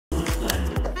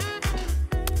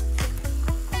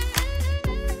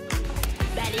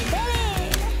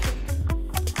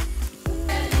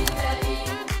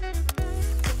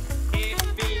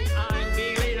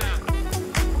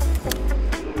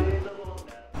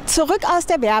Zurück aus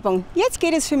der Werbung. Jetzt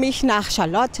geht es für mich nach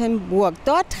Charlottenburg.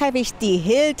 Dort treffe ich die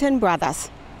Hilton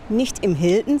Brothers. Nicht im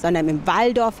Hilton, sondern im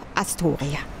Waldorf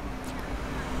Astoria.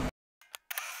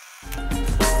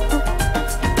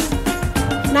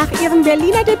 Nach ihrem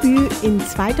Berliner Debüt in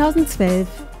 2012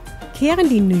 kehren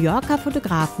die New Yorker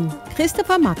Fotografen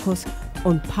Makos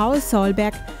und Paul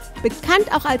Stolberg, bekannt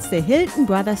auch als die Hilton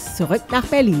Brothers, zurück nach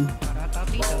Berlin.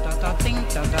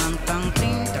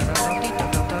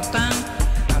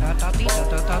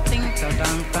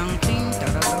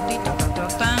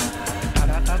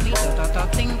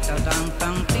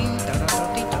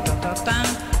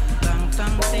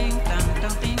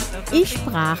 Ich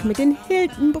sprach mit den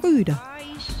Hilton-Brüdern.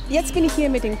 Jetzt bin ich hier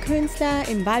mit dem Künstler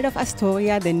im Waldorf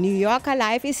Astoria. The New Yorker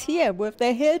life is here with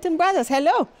the Hilton Brothers.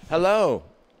 Hello. Hello.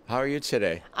 How are you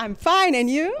today? I'm fine, and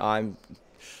you?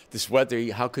 This weather,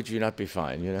 how could you not be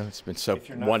fine? You know, it's been so If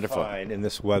you're not wonderful. fine in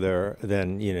this weather,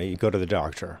 then you go to the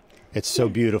doctor. It's so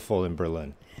beautiful in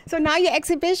Berlin. So now your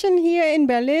exhibition here in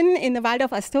Berlin in the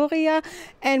Waldorf Astoria,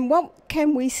 and what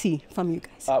can we see from you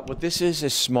guys? Well, this is a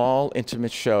small,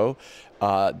 intimate show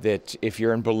that if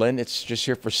you're in Berlin, it's just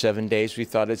here for 7 days. We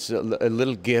thought it's a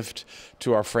little gift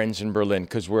to our friends in Berlin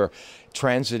because we're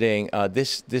transiting.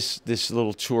 This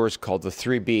little tour is called the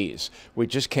 3 Bs. We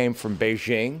just came from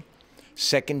Beijing.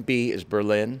 Second B is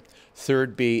Berlin.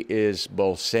 Third B is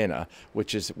Bolsena,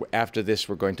 which is after this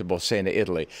we're going to Bolsena,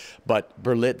 Italy. But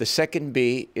Berlin, the second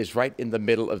B is right in the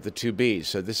middle of the 2 Bs.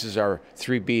 So this is our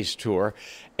 3 Bs tour.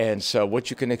 And so what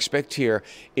you can expect here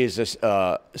is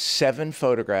 7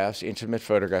 photographs, intimate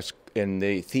photographs, and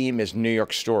the theme is New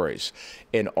York stories.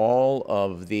 And all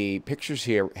of the pictures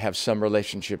here have some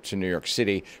relationship to New York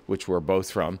City, which we're both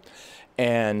from.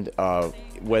 And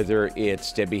whether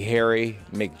it's Debbie Harry,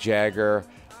 Mick Jagger,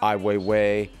 Ai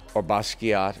Weiwei, or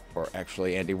Basquiat, or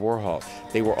actually Andy Warhol.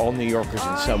 They were all New Yorkers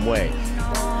in some way.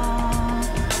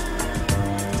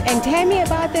 And tell me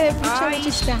about the picture which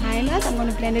is behind us. I'm going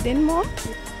to blend it in more.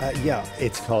 Yeah,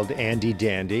 it's called Andy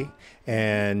Dandy,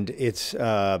 and it's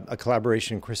a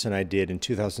collaboration Chris and I did in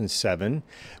 2007,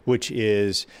 which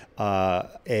is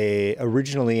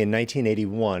originally in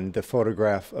 1981, the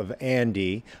photograph of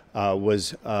Andy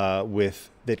was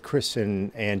that Chris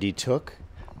and Andy took.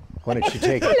 Why don't you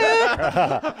take it?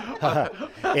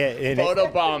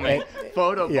 Photobombing.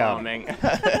 Photobombing.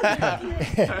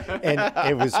 And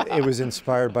it was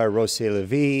inspired by Rosé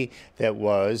Levy, that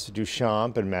was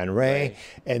Duchamp and Man Ray.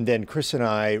 And then Chris and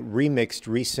I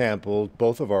resampled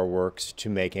both of our works to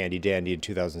make Andy Dandy in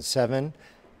 2007.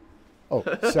 Oh,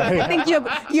 sorry. I think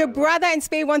your brother in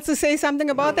Spain wants to say something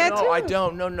about that too. No, I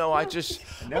don't. No, I just,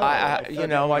 I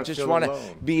just want to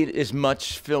be as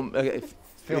much film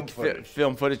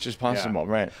footage as possible,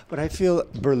 yeah. Right? But I feel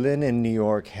Berlin and New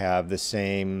York have the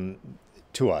same,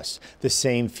 to us, the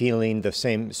same feeling, the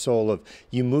same soul of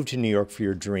you move to New York for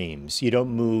your dreams. You don't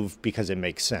move because it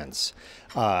makes sense.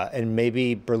 And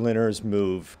maybe Berliners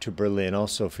move to Berlin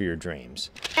also for your dreams.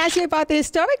 Ask you about the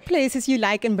historic places you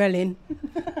like in Berlin.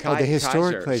 Oh, the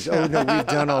historic places. Oh no, we've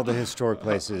done all the historic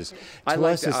places. To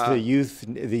us, it's the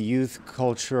youth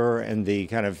culture and the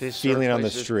kind of feeling on the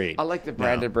street. I like the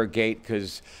Brandenburg Gate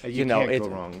because you know can't it's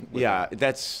go wrong. Yeah,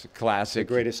 that's classic.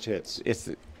 The greatest hits.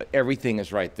 Everything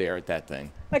is right there at that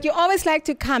thing. But you always like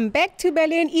to come back to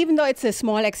Berlin, even though it's a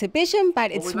small exhibition,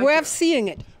 but it's worth seeing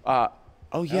it.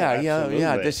 Oh yeah,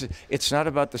 absolutely. It's not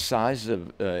about the size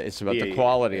of, it's about the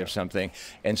quality of something.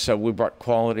 And so we brought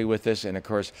quality with this, and of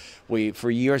course, we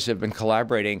for years have been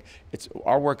collaborating.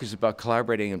 Our work is about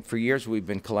collaborating, and for years we've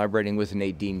been collaborating with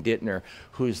Nadine Dittner,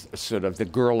 who's sort of the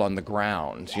girl on the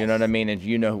ground. Yes. You know what I mean? And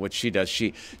you know what she does.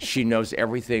 She knows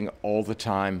everything all the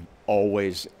time,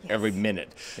 always, every minute.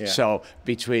 Yeah. So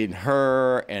between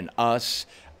her and us,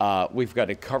 we've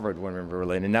got it covered when we're in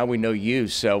Berlin, and now we know you,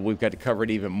 so we've got to cover it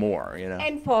even more, you know.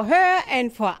 And for her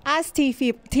and for us,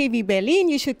 TV Berlin,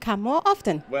 you should come more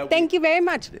often. Well, thank you very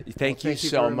much. Thank you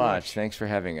so much. Thanks for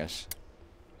having us.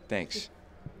 Thanks.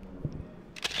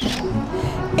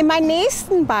 In meinem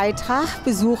nächsten Beitrag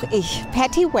besuche ich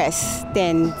Patty West,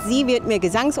 denn sie wird mir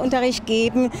Gesangsunterricht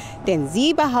geben, denn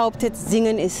sie behauptet,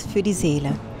 Singen ist für die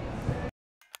Seele.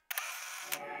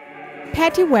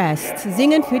 Patty West,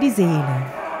 Singen für die Seele.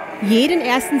 Jeden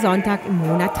ersten Sonntag im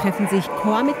Monat treffen sich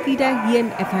Chormitglieder hier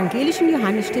im evangelischen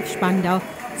Johannesstift Spandau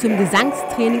zum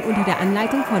Gesangstraining unter der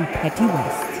Anleitung von Patty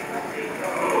West.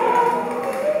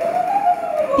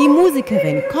 Die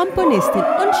Musikerin, Komponistin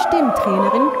und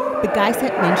Stimmtrainerin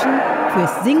begeistert Menschen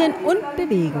fürs Singen und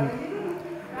Bewegung.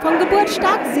 Von Geburt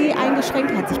stark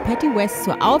seheingeschränkt hat sich Patty West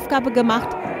zur Aufgabe gemacht,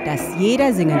 dass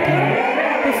jeder singen kann.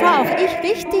 Bevor auch ich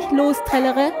richtig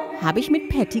lostrellere, habe ich mit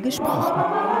Patty gesprochen.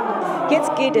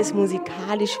 Jetzt geht es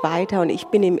musikalisch weiter und ich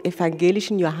bin im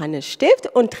evangelischen Johannesstift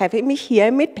und treffe mich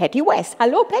hier mit Patty West.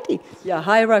 Hallo Patty. Ja,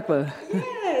 hi Raquel.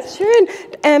 Yes,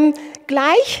 schön.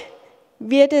 Gleich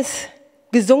wird es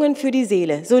gesungen für die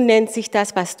Seele. So nennt sich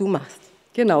das, was du machst.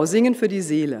 Genau, Singen für die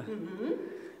Seele.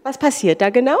 Was passiert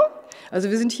da genau? Also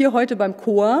wir sind hier heute beim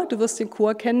Chor, du wirst den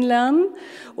Chor kennenlernen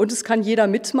und es kann jeder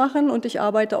mitmachen und ich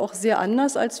arbeite auch sehr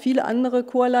anders als viele andere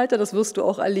Chorleiter, das wirst du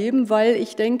auch erleben, weil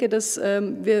ich denke, dass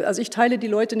ich teile die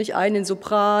Leute nicht ein in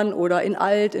Sopran oder in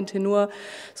Alt, in Tenor,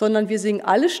 sondern wir singen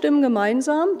alle Stimmen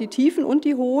gemeinsam, die Tiefen und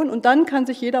die Hohen und dann kann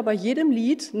sich jeder bei jedem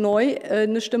Lied neu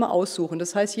eine Stimme aussuchen.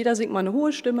 Das heißt, jeder singt mal eine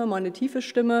hohe Stimme, mal eine tiefe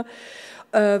Stimme.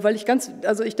 Weil ich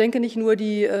denke nicht nur,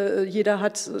 jeder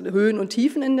hat Höhen und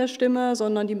Tiefen in der Stimme,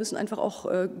 sondern die müssen einfach auch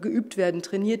geübt werden,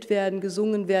 trainiert werden,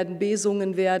 gesungen werden,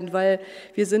 besungen werden, weil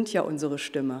wir sind ja unsere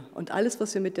Stimme. Und alles,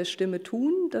 was wir mit der Stimme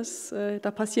tun,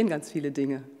 da passieren ganz viele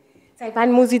Dinge. Seit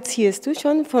wann musizierst du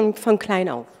schon von klein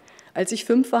auf? Als ich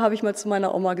 5 war, habe ich mal zu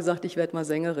meiner Oma gesagt, ich werde mal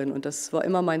Sängerin. Und das war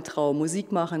immer mein Traum.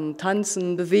 Musik machen,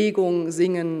 tanzen, Bewegung,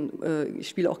 singen. Ich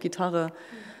spiele auch Gitarre.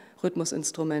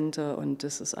 Rhythmusinstrumente und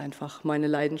das ist einfach meine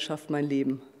Leidenschaft, mein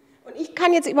Leben. Und ich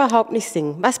kann jetzt überhaupt nicht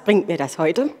singen. Was bringt mir das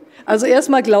heute? Also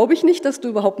erstmal glaube ich nicht, dass du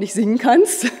überhaupt nicht singen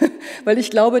kannst, weil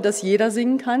ich glaube, dass jeder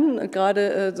singen kann,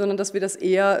 sondern dass wir das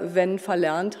eher, wenn,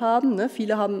 verlernt haben. Ne?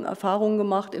 Viele haben Erfahrungen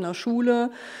gemacht in der Schule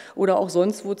oder auch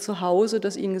sonst wo zu Hause,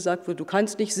 dass ihnen gesagt wird, du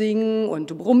kannst nicht singen und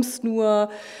du brummst nur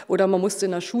oder man musste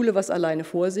in der Schule was alleine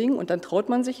vorsingen und dann traut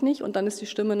man sich nicht und dann ist die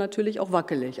Stimme natürlich auch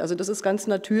wackelig. Also das ist ganz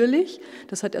natürlich,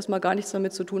 das hat erstmal gar nichts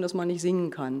damit zu tun, dass man nicht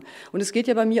singen kann. Und es geht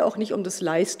ja bei mir auch nicht um das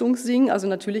Leistungssingen, also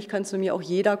natürlich kann zu mir auch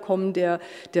jeder kommen, der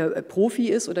Profi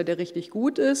ist oder der richtig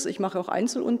gut ist. Ich mache auch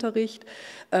Einzelunterricht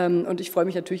und ich freue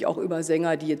mich natürlich auch über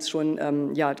Sänger, die jetzt schon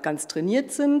ganz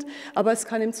trainiert sind, aber es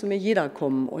kann eben zu mir jeder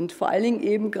kommen und vor allen Dingen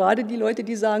eben gerade die Leute,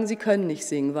 die sagen, sie können nicht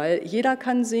singen, weil jeder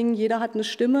kann singen, jeder hat eine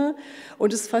Stimme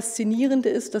und das Faszinierende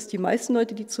ist, dass die meisten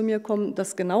Leute, die zu mir kommen,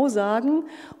 das genau sagen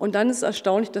und dann ist es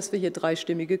erstaunlich, dass wir hier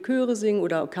dreistimmige Chöre singen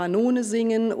oder Kanone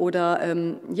singen oder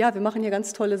wir machen hier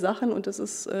ganz tolle Sachen und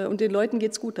und den Leuten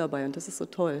geht es gut dabei und das ist so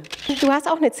toll. Du hast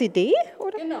auch eine CD,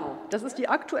 oder? Genau, das ist die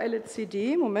aktuelle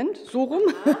CD, Moment, so rum,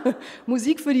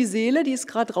 Musik für die Seele, die ist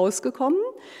gerade rausgekommen.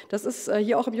 Das ist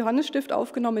hier auch im Johannesstift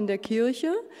aufgenommen in der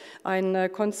Kirche,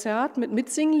 ein Konzert mit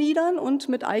Mitsingliedern und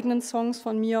mit eigenen Songs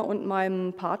von mir und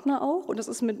meinem Partner auch. Und das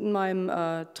ist mit meinem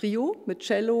Trio, mit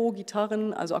Cello,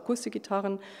 Gitarren, also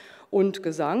Akustikgitarren und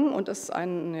Gesang und das ist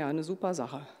eine super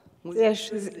Sache. Sehr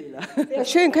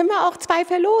schön. Können wir auch 2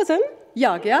 verlosen?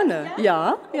 Ja, gerne.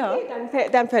 Ja. Okay,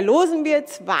 dann verlosen wir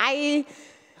 2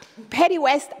 Patty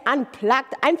West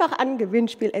Unplugged. Einfach an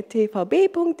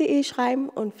gewinnspiel@tvb.de schreiben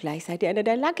und vielleicht seid ihr einer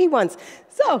der Lucky Ones.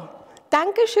 So,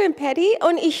 danke schön, Patty.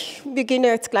 Und wir gehen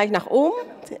jetzt gleich nach oben.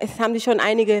 Es haben sich schon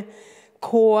einige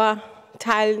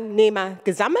Chorteilnehmer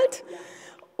gesammelt.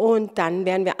 Und dann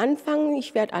werden wir anfangen.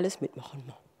 Ich werde alles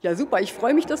mitmachen. Ja, super. Ich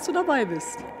freue mich, dass du dabei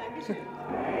bist. Dankeschön.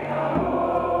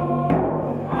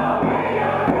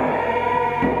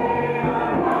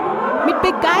 Mit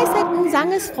begeisterten,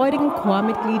 sangesfreudigen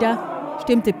Chormitgliedern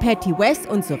stimmte Patty West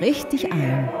uns so richtig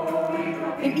ein.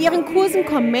 In ihren Kursen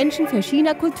kommen Menschen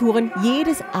verschiedener Kulturen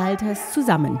jedes Alters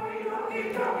zusammen.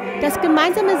 Das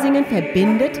gemeinsame Singen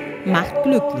verbindet, macht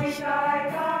glücklich.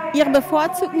 Ihre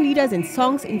bevorzugten Lieder sind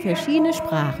Songs in verschiedenen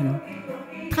Sprachen.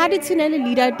 Traditionelle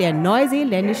Lieder der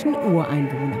neuseeländischen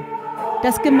Ureinwohner.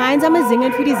 Das gemeinsame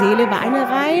Singen für die Seele war eine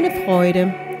reine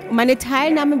Freude. Und meine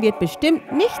Teilnahme wird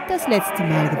bestimmt nicht das letzte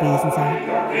Mal gewesen sein.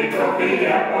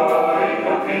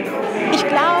 Ich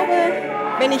glaube,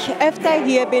 wenn ich öfter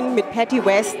hier bin mit Patty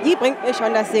West, die bringt mir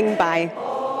schon das Singen bei.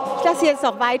 Ich lasse jetzt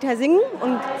noch weiter singen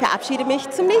und verabschiede mich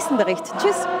zum nächsten Bericht.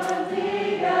 Tschüss.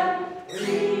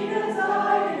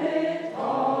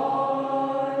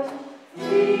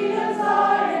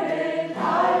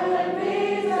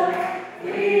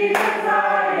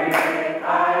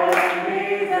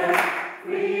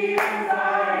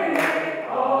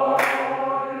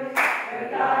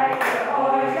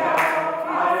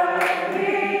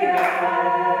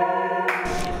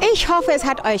 Ich hoffe, es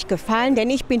hat euch gefallen, denn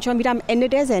ich bin schon wieder am Ende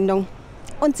der Sendung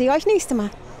und sehe euch nächstes Mal.